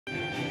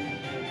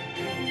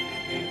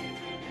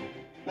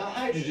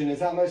Hydrogen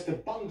is our most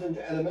abundant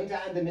element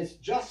and emits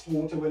just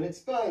water when it's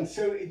burned,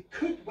 so it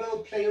could well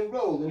play a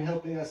role in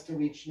helping us to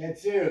reach net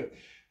zero.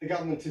 The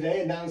government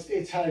today announced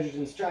its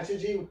hydrogen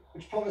strategy,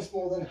 which promised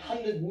more than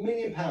 £100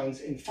 million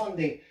in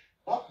funding.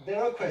 But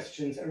there are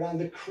questions around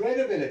the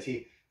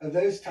credibility of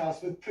those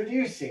tasked with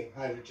producing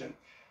hydrogen.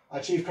 Our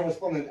chief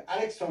correspondent,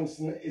 Alex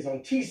Thompson, is on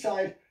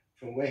Teesside,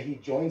 from where he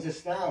joins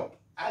us now.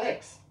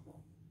 Alex.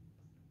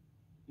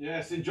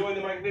 Yes, enjoy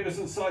the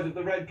magnificent sight of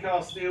the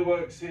Redcar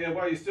Steelworks here,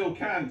 where you still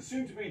can.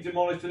 Soon to be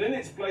demolished, and in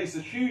its place, a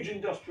huge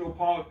industrial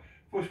park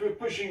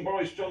pushing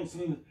Boris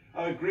Johnson's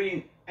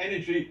green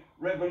energy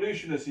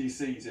revolution, as he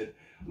sees it.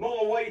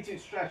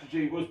 Long-awaited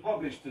strategy was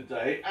published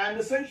today, and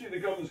essentially the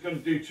government's going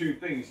to do two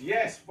things.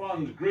 Yes,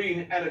 fund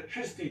green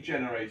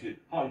electricity-generated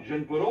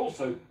hydrogen, but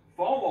also,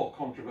 far more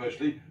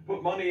controversially,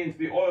 put money into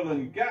the oil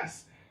and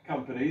gas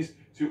companies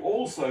to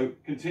also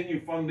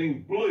continue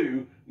funding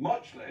blue,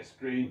 much less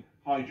green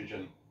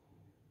hydrogen.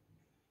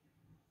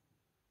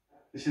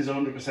 This is a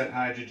 100%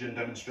 hydrogen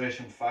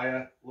demonstration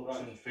fire. Looks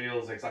and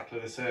feels exactly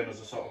the same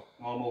as a sort of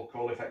normal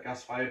coal effect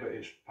gas fire, but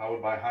it's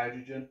powered by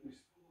hydrogen.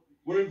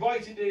 We're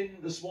invited in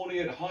this morning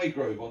at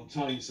Highgrove on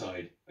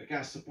Tyneside, a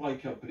gas supply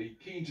company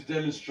keen to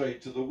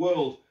demonstrate to the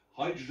world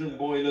hydrogen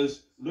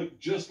boilers look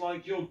just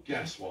like your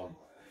gas one.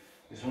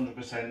 It's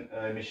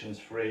 100%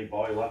 emissions-free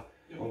boiler.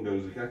 On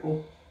goes the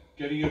kettle.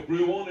 Getting a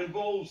brew on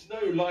involves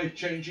no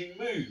life-changing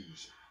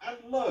moves.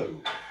 And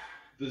lo,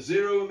 the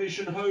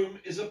zero-emission home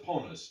is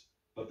upon us.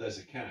 But there's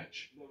a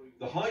catch.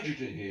 The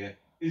hydrogen here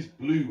is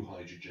blue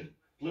hydrogen.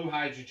 Blue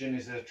hydrogen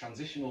is a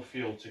transitional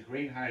fuel to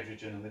green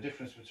hydrogen, and the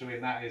difference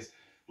between that is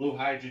blue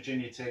hydrogen,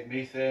 you take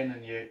methane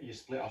and you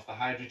split off the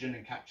hydrogen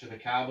and capture the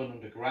carbon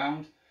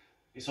underground.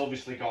 It's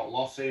obviously got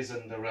losses,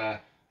 and there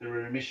are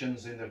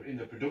emissions in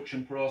the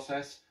production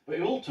process. But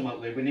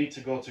ultimately, we need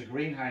to go to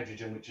green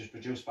hydrogen, which is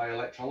produced by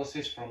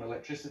electrolysis from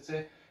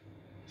electricity.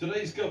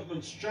 Today's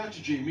government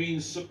strategy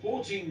means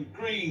supporting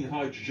green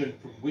hydrogen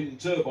from wind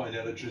turbine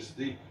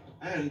electricity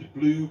and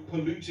blue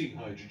polluting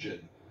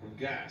hydrogen from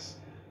gas.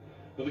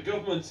 But the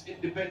government's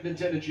independent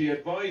energy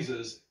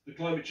advisors, the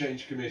Climate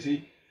Change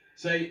Committee,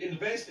 say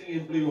investing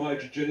in blue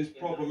hydrogen is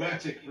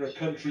problematic for a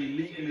country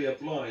legally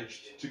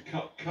obliged to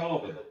cut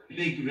carbon. The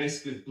big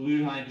risk with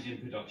blue hydrogen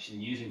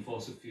production using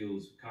fossil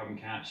fuels for carbon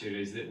capture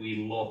is that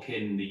we lock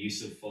in the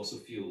use of fossil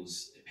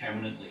fuels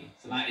permanently.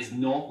 So that is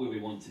not where we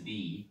want to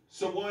be.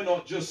 So why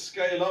not just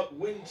scale up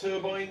wind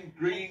turbine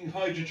green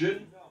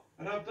hydrogen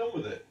and have done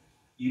with it?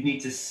 You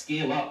need to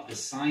scale up the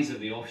size of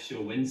the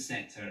offshore wind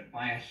sector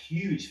by a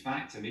huge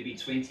factor, maybe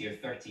 20 or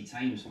 30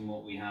 times from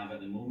what we have at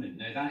the moment.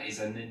 Now, that is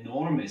an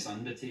enormous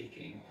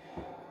undertaking.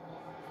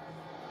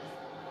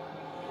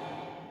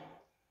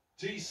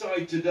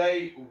 Teesside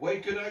today, we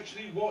can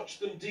actually watch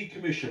them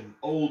decommission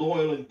old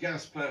oil and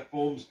gas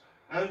platforms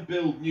and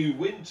build new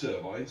wind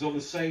turbines on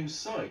the same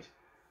site.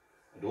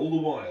 And all the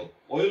while,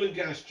 oil and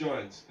gas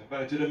giants have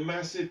mounted a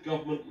massive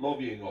government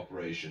lobbying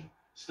operation,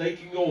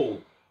 staking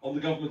all on the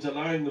government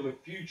allowing them a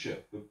future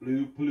for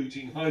blue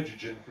polluting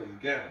hydrogen from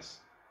gas.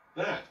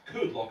 That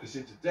could lock us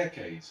into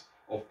decades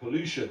of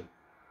pollution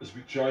as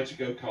we try to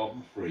go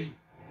carbon free.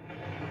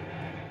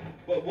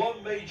 But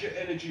one major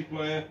energy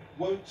player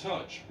won't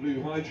touch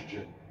blue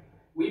hydrogen.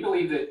 We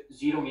believe that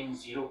zero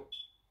means zero.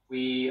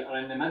 We are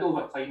in the middle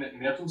of a climate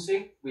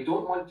emergency. We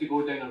don't want to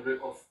go down a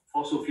route of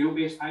fossil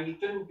fuel-based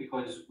hydrogen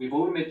because we've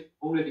already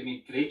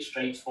made great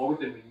strides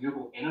forward in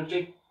renewable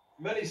energy.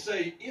 Many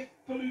say if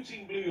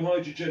polluting blue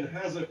hydrogen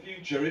has a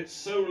future, it's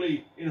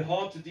solely in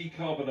hard to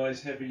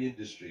decarbonise heavy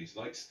industries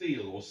like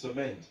steel or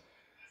cement.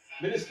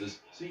 Ministers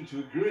seem to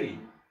agree.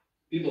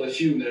 People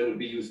assume that it would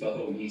be used for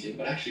home heating,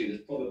 but actually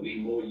there's probably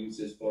more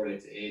uses for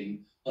it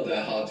in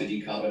other hard to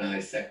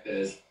decarbonise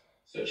sectors,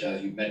 such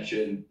as you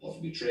mentioned,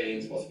 possibly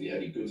trains, possibly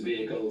heavy goods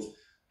vehicles,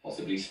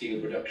 possibly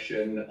steel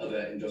production,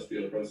 other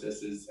industrial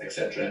processes,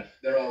 etc.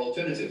 There are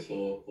alternatives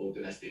for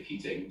domestic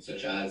heating,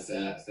 such as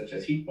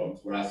heat pumps,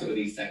 whereas some of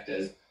these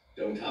sectors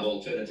don't have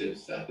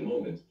alternatives at the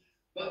moment.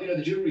 But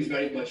the jury's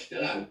very much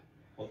still out.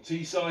 On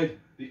Teesside,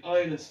 the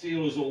iron and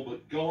steel is all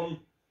but gone.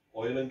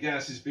 Oil and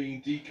gas is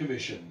being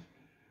decommissioned.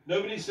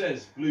 Nobody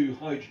says blue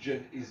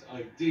hydrogen is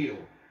ideal,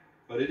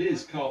 but it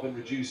is carbon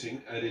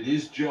reducing and it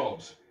is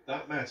jobs.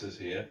 That matters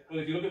here. Well,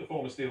 if you look at the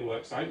former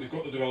Steelworks site, we've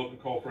got the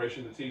Development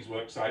Corporation, the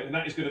Teessworks site, and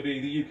that is going to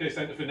be the UK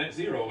Centre for Net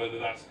Zero, whether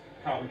that's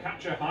carbon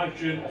capture,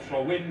 hydrogen,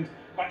 offshore wind,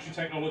 battery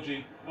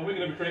technology, and we're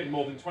going to be creating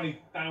more than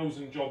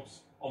 20,000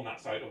 jobs on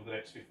that site over the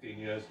next 15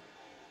 years.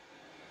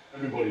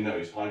 Everybody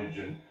knows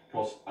hydrogen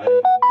costs an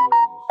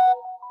enormous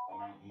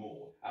amount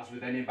more. As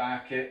with any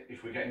market,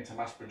 if we get into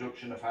mass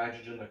production of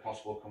hydrogen, the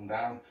cost will come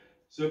down.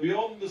 So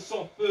beyond the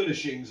soft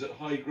furnishings at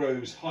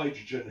Highgrove's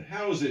hydrogen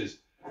houses,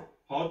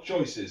 hard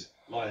choices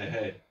lie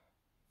ahead.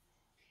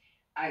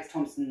 Alex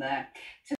Thompson there.